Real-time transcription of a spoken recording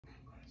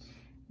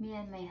Me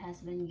and my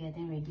husband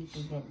getting ready to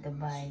get the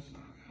bite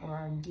or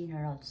our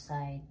dinner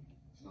outside.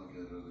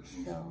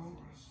 So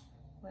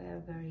we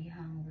are very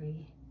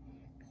hungry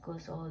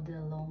because all day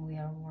long we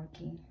are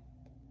working.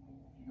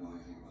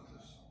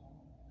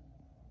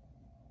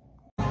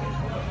 We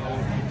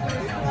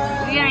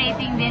are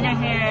eating dinner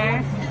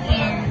here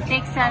in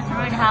Texas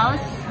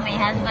Roadhouse. My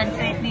husband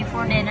treated me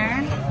for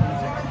dinner.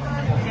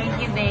 Thank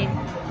you, babe.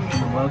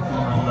 You're welcome,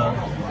 my love.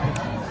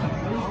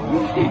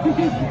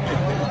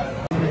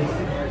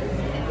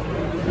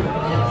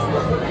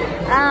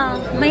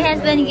 My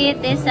husband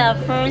gave this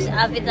first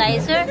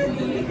appetizer.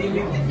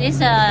 This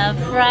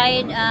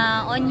fried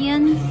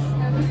onions.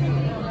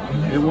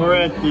 And we're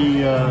at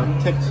the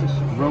Texas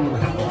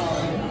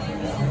Roadhouse.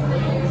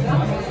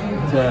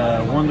 It's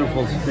a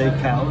wonderful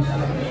steakhouse.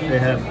 They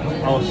have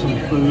awesome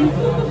food.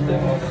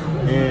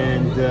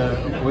 And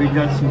we've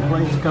got some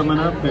plates coming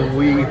up, and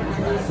we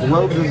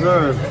well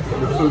deserve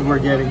the food we're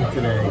getting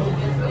today.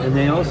 And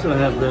they also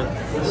have the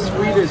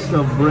sweetest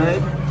of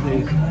bread.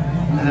 They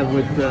have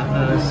with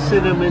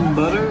cinnamon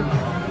butter.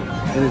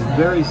 It is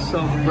very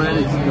soft bread.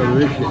 It's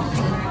delicious. Look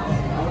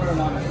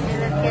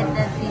at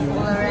the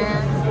people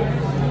around.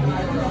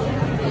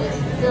 It's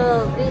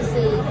so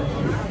busy.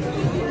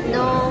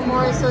 No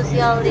more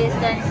social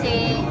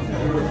distancing.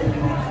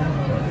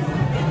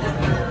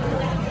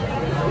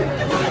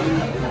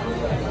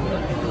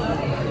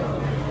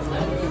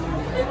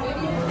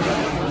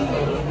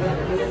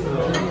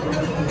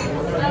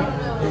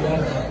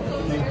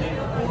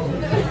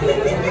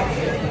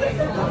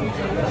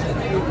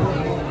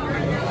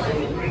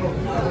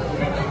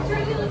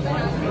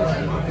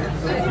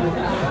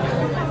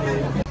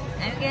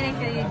 I'm gonna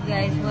show you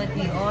guys what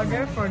we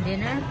order for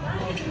dinner.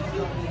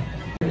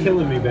 You're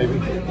killing me, baby.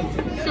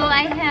 So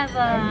I have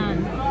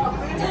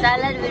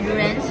salad with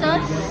red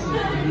sauce,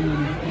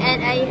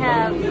 and I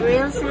have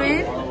grilled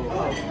shrimp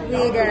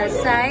with a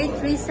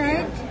three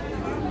side,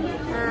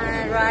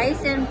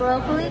 rice and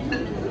broccoli.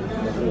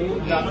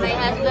 And my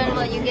husband,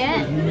 what you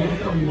get?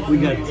 We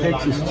got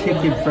Texas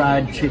chicken,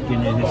 fried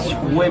chicken, and it's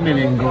swimming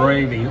in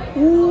gravy.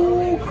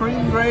 Ooh,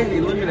 cream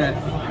gravy, look at that.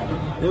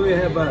 Then we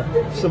have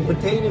some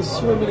potatoes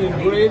swimming in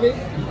gravy.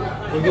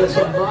 We got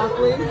some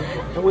broccoli,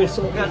 and we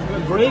got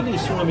gravy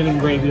swimming in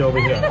gravy over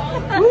here.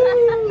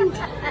 Woo!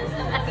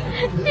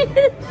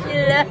 She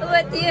love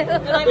what you.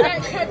 And I've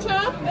got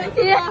ketchup and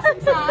some awesome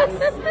sauce.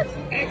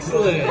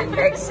 Excellent.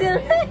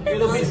 Excellent.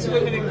 It'll be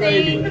swimming in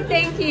gravy.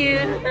 Thank you.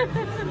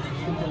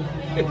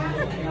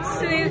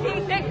 Swimming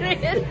in gravy.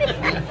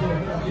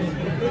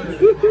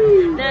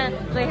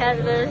 My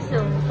husband is so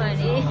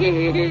funny.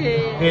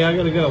 Hey, I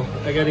gotta go.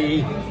 I gotta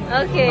eat.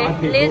 Okay,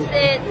 let's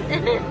eat.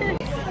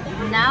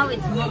 Now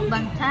it's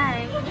mukbang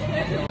time.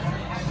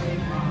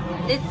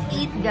 Let's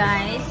eat,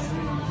 guys.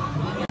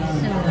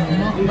 So,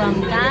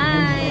 mukbang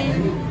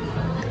time.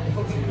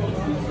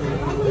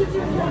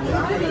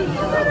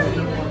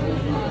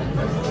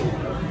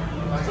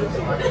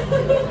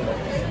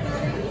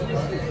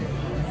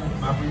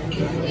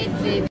 Let's eat,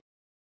 baby.